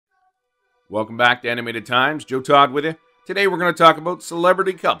Welcome back to Animated Times. Joe Todd with you. Today we're going to talk about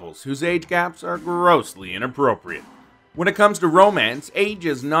celebrity couples whose age gaps are grossly inappropriate. When it comes to romance, age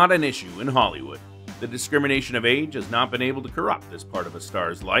is not an issue in Hollywood. The discrimination of age has not been able to corrupt this part of a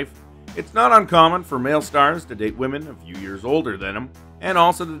star's life. It's not uncommon for male stars to date women a few years older than them, and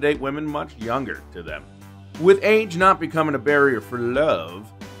also to date women much younger to them. With age not becoming a barrier for love,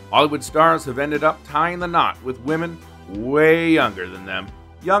 Hollywood stars have ended up tying the knot with women way younger than them,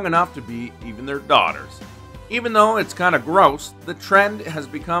 young enough to be even their daughters. Even though it's kind of gross, the trend has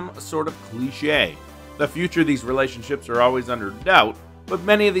become a sort of cliche. The future of these relationships are always under doubt, but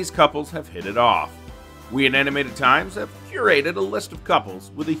many of these couples have hit it off. We at Animated Times have curated a list of couples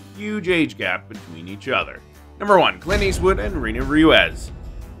with a huge age gap between each other. Number 1. Clint Eastwood and Rena Ruiz.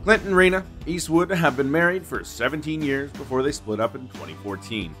 Clint and Rena Eastwood have been married for 17 years before they split up in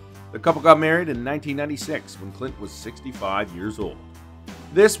 2014. The couple got married in 1996 when Clint was 65 years old.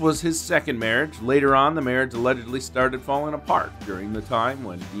 This was his second marriage. Later on, the marriage allegedly started falling apart during the time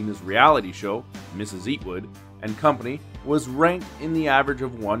when Dina's reality show, Mrs. Eatwood and Company, was ranked in the average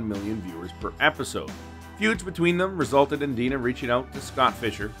of 1 million viewers per episode. Feuds between them resulted in Dina reaching out to Scott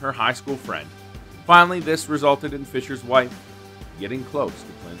Fisher, her high school friend. Finally, this resulted in Fisher's wife getting close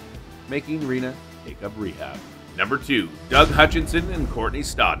to Clint, making Rena take up rehab. Number 2. Doug Hutchinson and Courtney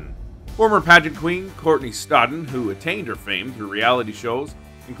Stodden. Former pageant queen Courtney Stodden, who attained her fame through reality shows,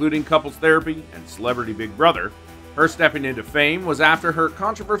 including Couples Therapy and Celebrity Big Brother, her stepping into fame was after her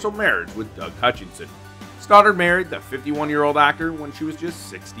controversial marriage with Doug Hutchinson. Stodden married the 51-year-old actor when she was just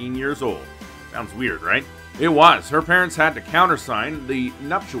 16 years old. Sounds weird, right? It was. Her parents had to countersign the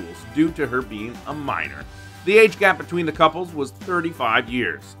nuptials due to her being a minor. The age gap between the couples was 35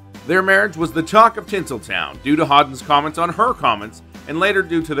 years. Their marriage was the talk of Tinseltown due to Hodden's comments on her comments and later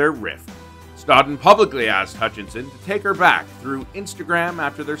due to their rift. Stodden publicly asked Hutchinson to take her back through Instagram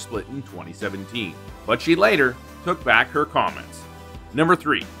after their split in 2017, but she later took back her comments. Number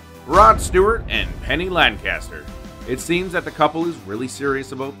 3. Rod Stewart and Penny Lancaster. It seems that the couple is really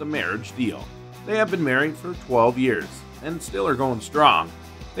serious about the marriage deal. They have been married for 12 years and still are going strong.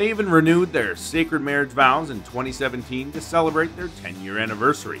 They even renewed their sacred marriage vows in 2017 to celebrate their 10-year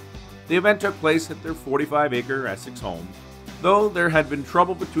anniversary. The event took place at their 45-acre Essex home. Though there had been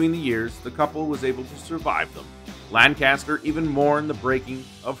trouble between the years, the couple was able to survive them. Lancaster even mourned the breaking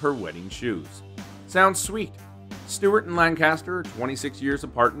of her wedding shoes. Sounds sweet. Stewart and Lancaster are 26 years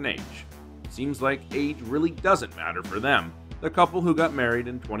apart in age. Seems like age really doesn't matter for them. The couple who got married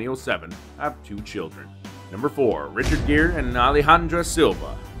in 2007 have 2 children. Number 4. Richard Gere and Alejandra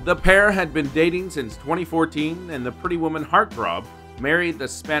Silva. The pair had been dating since 2014, and the pretty woman heartthrob married the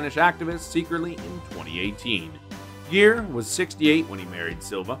Spanish activist secretly in 2018. Gere was 68 when he married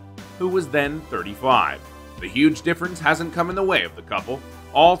Silva, who was then 35. The huge difference hasn't come in the way of the couple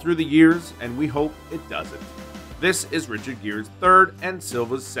all through the years, and we hope it doesn't. This is Richard Gere's third and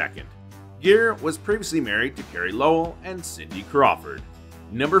Silva's second. Gere was previously married to Carrie Lowell and Cindy Crawford.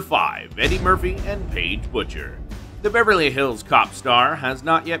 Number 5. Eddie Murphy and Paige Butcher. The Beverly Hills Cop star has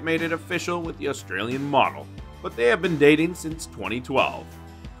not yet made it official with the Australian model, but they have been dating since 2012.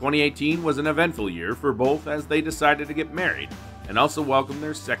 2018 was an eventful year for both as they decided to get married and also welcomed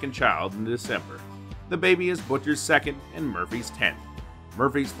their second child in December. The baby is Butcher's second and Murphy's 10th.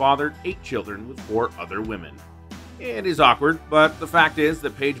 Murphy's fathered 8 children with 4 other women. It is awkward, but the fact is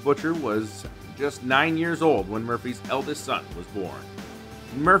that Paige Butcher was just 9 years old when Murphy's eldest son was born.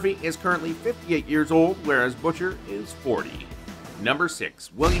 Murphy is currently 58 years old, whereas Butcher is 40. Number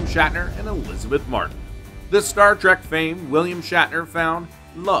 6. William Shatner and Elizabeth Martin. The Star Trek fame William Shatner found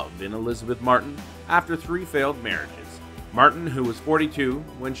love in Elizabeth Martin after 3 failed marriages. Martin, who was 42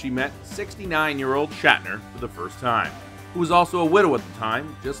 when she met 69-year-old Shatner for the first time, who was also a widow at the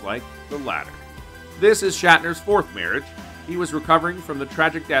time, just like the latter. This is Shatner's 4th marriage. He was recovering from the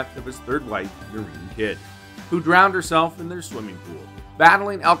tragic death of his 3rd wife, Noreen Kidd, who drowned herself in their swimming pool,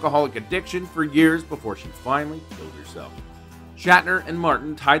 battling alcoholic addiction for years before she finally killed herself. Shatner and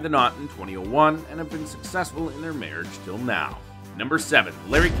Martin tied the knot in 2001 and have been successful in their marriage till now. Number 7.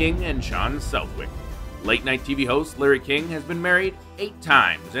 Larry King and Sean Southwick. Late-night TV host Larry King has been married 8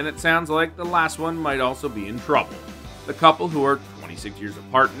 times, and it sounds like the last one might also be in trouble. The couple, who are 26 years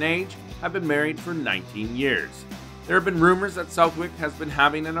apart in age, have been married for 19 years. There have been rumors that Southwick has been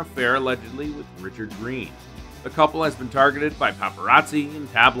having an affair allegedly with Richard Green. The couple has been targeted by paparazzi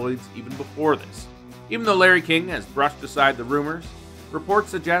and tabloids even before this. Even though Larry King has brushed aside the rumors, reports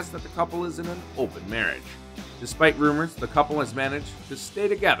suggest that the couple is in an open marriage. Despite rumors, the couple has managed to stay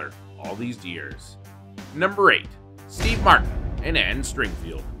together all these years. Number 8. Steve Martin and Anne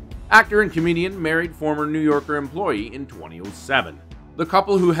Stringfield. Actor and comedian married former New Yorker employee in 2007. The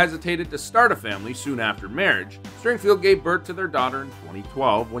couple who hesitated to start a family soon after marriage, Stringfield gave birth to their daughter in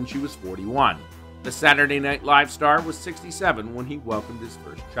 2012 when she was 41. The Saturday Night Live star was 67 when he welcomed his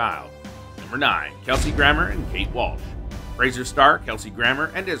first child. Number 9. Kelsey Grammer and Kate Walsh. Frasier star Kelsey Grammer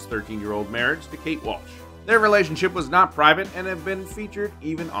ended his 13-year-old marriage to Kate Walsh. Their relationship was not private and have been featured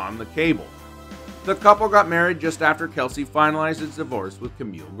even on the cable. The couple got married just after Kelsey finalized his divorce with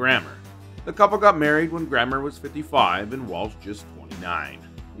Camille Grammer. The couple got married when Grammer was 55 and Walsh just 29.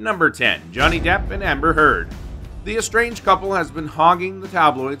 Number 10. Johnny Depp and Amber Heard. The estranged couple has been hogging the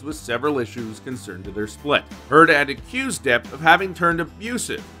tabloids with several issues concerned to their split. Heard had accused Depp of having turned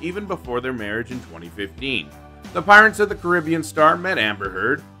abusive even before their marriage in 2015. The Pirates of the Caribbean star met Amber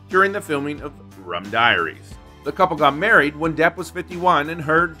Heard during the filming of Rum Diaries. The couple got married when Depp was 51 and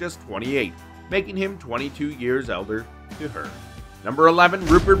Heard just 28, making him 22 years elder to her. Number 11.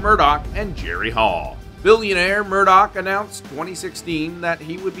 Rupert Murdoch and Jerry Hall. Billionaire Murdoch announced 2016 that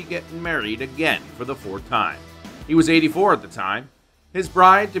he would be getting married again for the 4th time. He was 84 at the time. His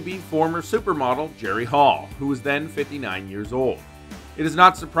bride to be former supermodel Jerry Hall, who was then 59 years old. It is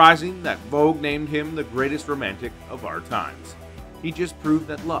not surprising that Vogue named him the greatest romantic of our times. He just proved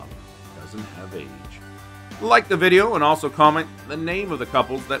that love doesn't have age. Like the video and also comment the name of the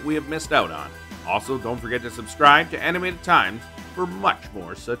couples that we have missed out on. Also, don't forget to subscribe to Animated Times for much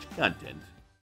more such content.